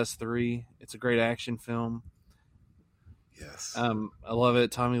 Best of the best 3. It's a great action film. Yes. I love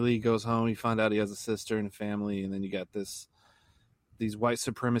it. Tommy Lee goes home. You find out he has a sister and a family, and then you got these white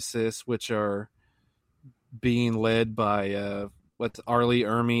supremacists, which are being led by R. Lee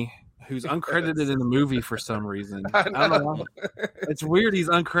Ermey, who's uncredited in the movie for some reason. I don't know. It's weird. He's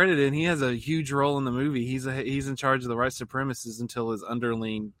uncredited, and he has a huge role in the movie. He's in charge of the white supremacists until his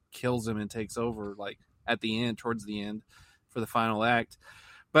underling kills him and takes over, like at the end, towards the end, for the final act.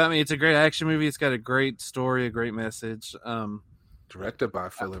 But I mean, it's a great action movie. It's got a great story, a great message. Directed by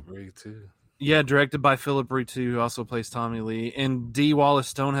Philip Reed too. Yeah, directed by Philip Reed too, who also plays Tommy Lee. And Dee Wallace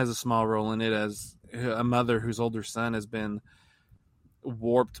Stone has a small role in it as a mother whose older son has been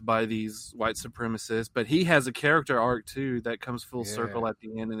warped by these white supremacists. But he has a character arc too that comes full circle at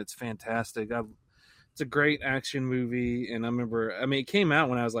the end, and it's fantastic. It's a great action movie, and it came out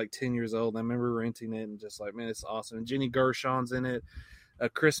when I was like 10 years old. I remember renting it and just like, man, it's awesome. And Jenny Gershon's in it.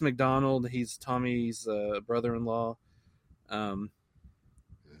 Chris McDonald, he's Tommy's brother-in-law.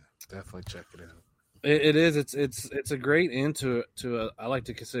 Definitely check it out. It is. It's a great end to I like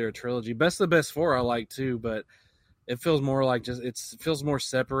to consider a trilogy. Best of the Best 4 I like too, but it feels more like it feels more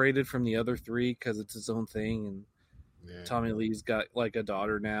separated from the other 3 because it's its own thing. And Tommy Lee's got like a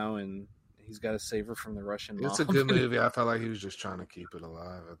daughter now, and he's got to save her from the Russian mob. It's a good movie. I felt like he was just trying to keep it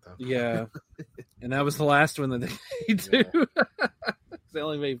alive at that point. Yeah, and that was the last one that they made too. They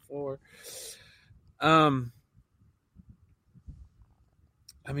only made 4.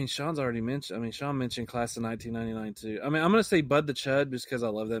 I mean, Sean's already mentioned. I mean, Sean mentioned Class of 1999 too. I mean, I'm gonna say Bud the Chud just because I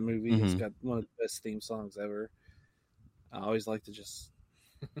love that movie. Mm-hmm. It's got one of the best theme songs ever. I always like to just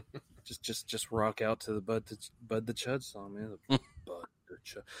rock out to the Bud the Chud song, man. Bud the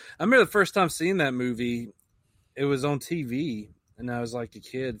Chud. I remember the first time seeing that movie. It was on TV, and I was like a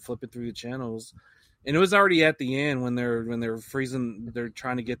kid flipping through the channels. And it was already at the end when they're freezing. They're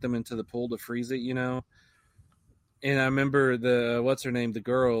trying to get them into the pool to freeze it, you know. And I remember what's her name, the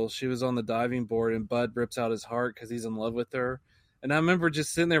girl. She was on the diving board, and Bud rips out his heart because he's in love with her. And I remember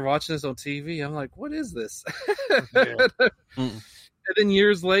just sitting there watching this on TV. I'm like, what is this? And then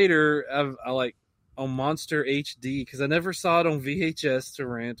years later, I like on Monster HD because I never saw it on VHS to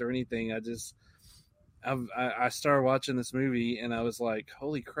rent or anything. I started watching this movie, and I was like,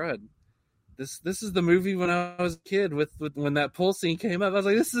 holy crud. This is the movie when I was a kid with when that pool scene came up. I was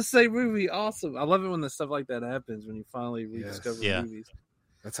like, this is the same movie. Awesome. I love it when the stuff like that happens, when you finally rediscover movies.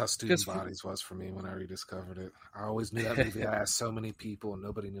 That's how Student Bodies was for me when I rediscovered it. I always knew that movie. I asked so many people, and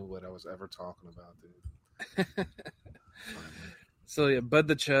nobody knew what I was ever talking about, dude. So yeah, Bud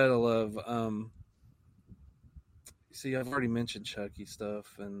the Chud I love. See, I've already mentioned Chucky stuff,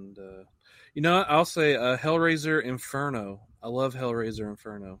 and I'll say Hellraiser Inferno. I love Hellraiser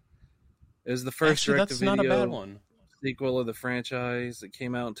Inferno. It was the first direct-to-video not a bad one. Sequel of the franchise. It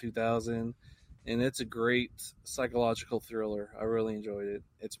came out in 2000, and it's a great psychological thriller. I really enjoyed it.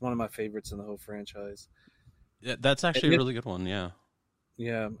 It's one of my favorites in the whole franchise. Yeah, that's actually a really good one, yeah.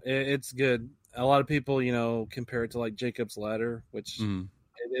 Yeah, it's good. A lot of people, compare it to like Jacob's Ladder, which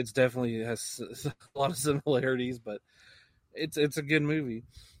it's definitely has a lot of similarities, but it's a good movie.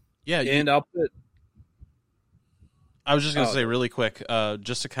 Yeah, and I'll put... I was just going to say really quick,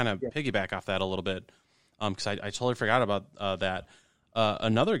 just to kind of piggyback off that a little bit, because I totally forgot about that.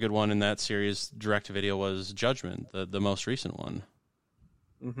 Another good one in that series, direct-to-video, was Judgment, the most recent one.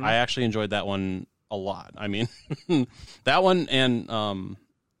 Mm-hmm. I actually enjoyed that one a lot. I mean, that one and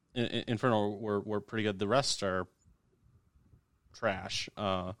Inferno were pretty good. The rest are trash.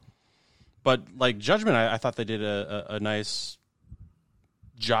 But like Judgment, I thought they did a nice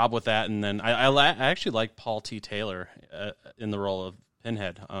job with that, and then I actually like Paul T. Taylor in the role of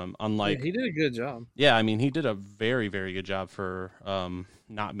Pinhead. Unlike he did a good job. Yeah, I mean he did a very, very good job for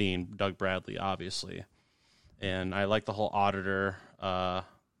not being Doug Bradley, obviously. And I like the whole auditor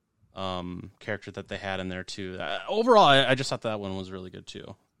character that they had in there too. Overall, I just thought that one was really good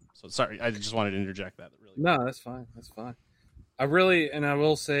too. So sorry, I just wanted to interject that. Really. No, that's fine. That's fine. I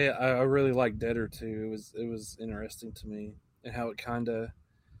will say I really like Deader too. It was interesting to me, and how it kind of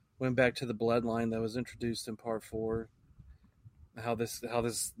went back to the bloodline that was introduced in part 4. How this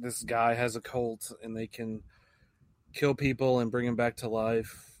guy has a cult, and they can kill people and bring him back to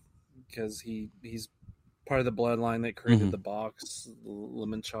life because he's part of the bloodline that created the box,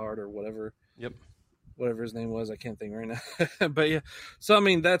 Lemonchard or whatever. Yep. Whatever his name was, I can't think right now. But yeah, so I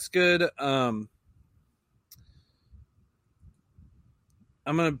mean that's good. I'm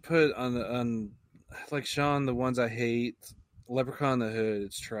gonna put on like Sean the ones I hate. Leprechaun in the Hood,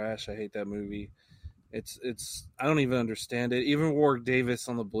 it's trash. I hate that movie. It's I don't even understand it. Even Warwick Davis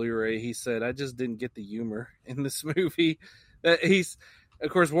on the Blu-ray, he said, I just didn't get the humor in this movie. Of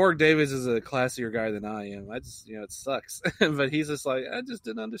course, Warwick Davis is a classier guy than I am. I just, it sucks. But he's just like, I just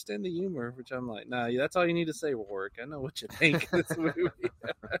didn't understand the humor, which I'm like, nah, that's all you need to say, Warwick. I know what you think of this movie.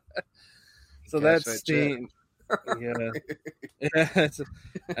 So that's the,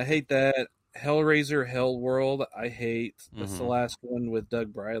 I hate that. Hellraiser, Hell World, I hate. That's the last one with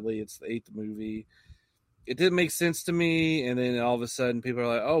Doug Bradley. It's the 8th movie. It didn't make sense to me, and then all of a sudden people are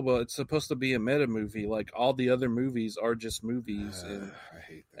like, oh, well, it's supposed to be a meta movie. Like, all the other movies are just movies. I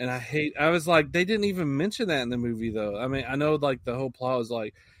hate that. I was like, they didn't even mention that in the movie, though. I mean, I know, like, the whole plot was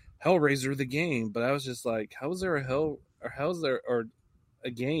like, Hellraiser the game, but I was just like, how's there a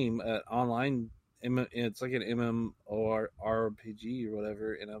game, online, it's like an MMORPG or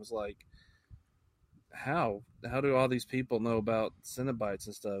whatever, and I was like, how do all these people know about Cenobites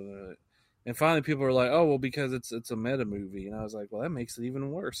and stuff? And finally people were like, oh, well, because it's a meta movie. And I was like, well, that makes it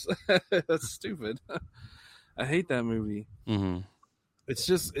even worse. That's stupid. I hate that movie. It's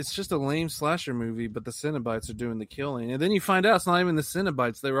just a lame slasher movie, but the Cenobites are doing the killing. And then you find out it's not even the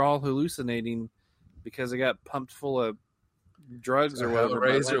Cenobites. They were all hallucinating because they got pumped full of drugs or whatever.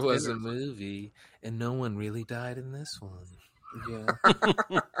 Hellraiser was a movie, and no one really died in this one. Yeah.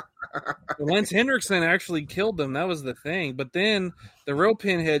 Lance Henriksen actually killed them. That was the thing. But then the real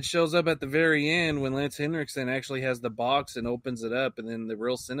Pinhead shows up at the very end when Lance Henriksen actually has the box and opens it up, and then the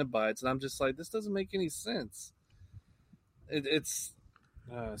real Cenobites. And I'm just like, this doesn't make any sense. It's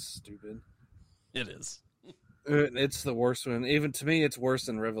stupid. It is. It's the worst one. Even to me, it's worse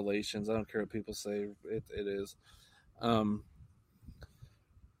than Revelations. I don't care what people say. It is.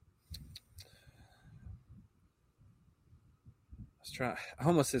 I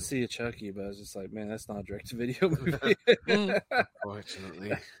almost said See a Chucky, but I was just like, man, that's not a direct-to-video movie.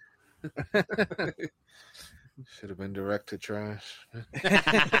 Unfortunately. Should have been direct-to-trash.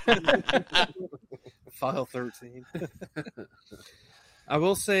 File 13. I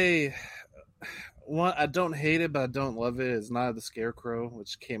will say, one, I don't hate it, but I don't love it, is Night of the Scarecrow,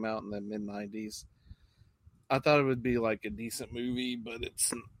 which came out in the mid-90s. I thought it would be like a decent movie, but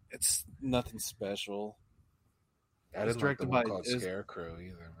it's nothing special. I didn't like the one called Scarecrow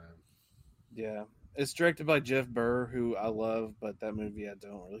either, man. Yeah. It's directed by Jeff Burr, who I love, but that movie I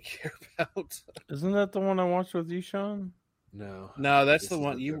don't really care about. Isn't that the one I watched with you, Sean? No, that's the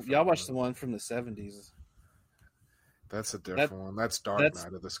one. Y'all watched the one from the 70s. That's a different one. That's Dark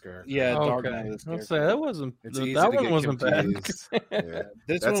Knight of the Scarecrow. Yeah, Dark Knight of the Scarecrow. I'll say that one wasn't bad. Yeah.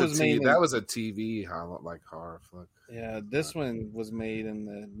 This one was made. That was a TV horror flick. Yeah, this one was made in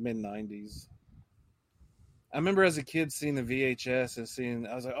the mid 90s. I remember as a kid seeing the VHS and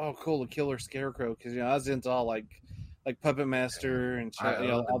I was like, oh, cool, a killer Scarecrow, because I was into all like Puppet Master and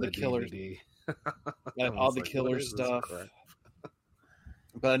all the killers, all the killer stuff.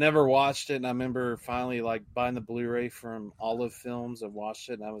 But I never watched it, and I remember finally like buying the Blu-ray from Olive Films and watched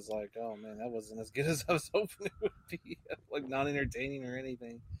it, and I was like, oh man, that wasn't as good as I was hoping it would be, like not entertaining or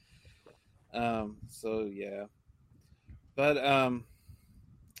anything. So yeah, but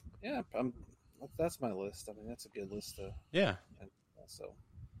yeah, that's my list. I mean, that's a good list. So.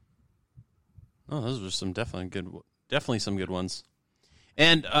 Oh, those were some definitely some good ones.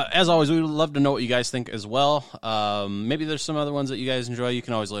 And as always, we would love to know what you guys think as well. Maybe there's some other ones that you guys enjoy. You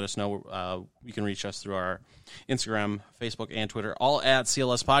can always let us know. You can reach us through our Instagram, Facebook, and Twitter, all at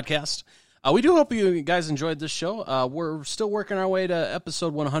CLS Podcast. We do hope you guys enjoyed this show. We're still working our way to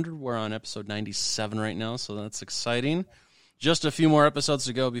episode 100. We're on episode 97 right now, so that's exciting. Just a few more episodes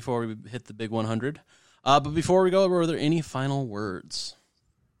to go before we hit the big 100. But before we go, were there any final words?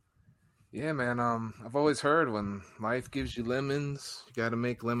 Yeah, man. I've always heard when life gives you lemons, you got to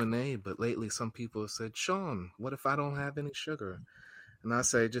make lemonade. But lately, some people have said, Sean, what if I don't have any sugar? And I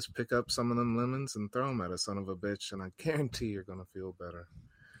say, just pick up some of them lemons and throw them at a son of a bitch, and I guarantee you're going to feel better.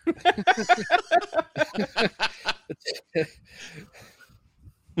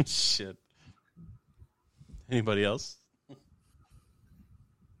 Shit. Anybody else?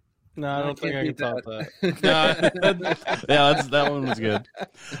 No, I don't think I can top that. Yeah, that one was good.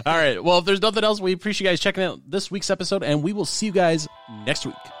 All right. Well, if there's nothing else, we appreciate you guys checking out this week's episode, and we will see you guys next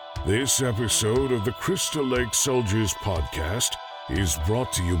week. This episode of the Crystal Lake Soldiers podcast is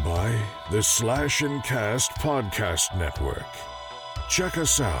brought to you by the Slash and Cast Podcast Network. Check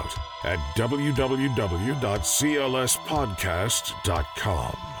us out at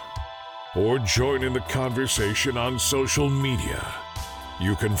www.clspodcast.com or join in the conversation on social media.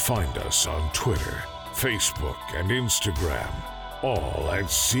 You can find us on Twitter, Facebook, and Instagram, all at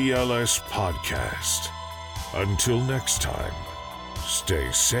CLS Podcast. Until next time,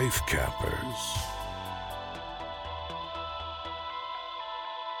 stay safe, campers.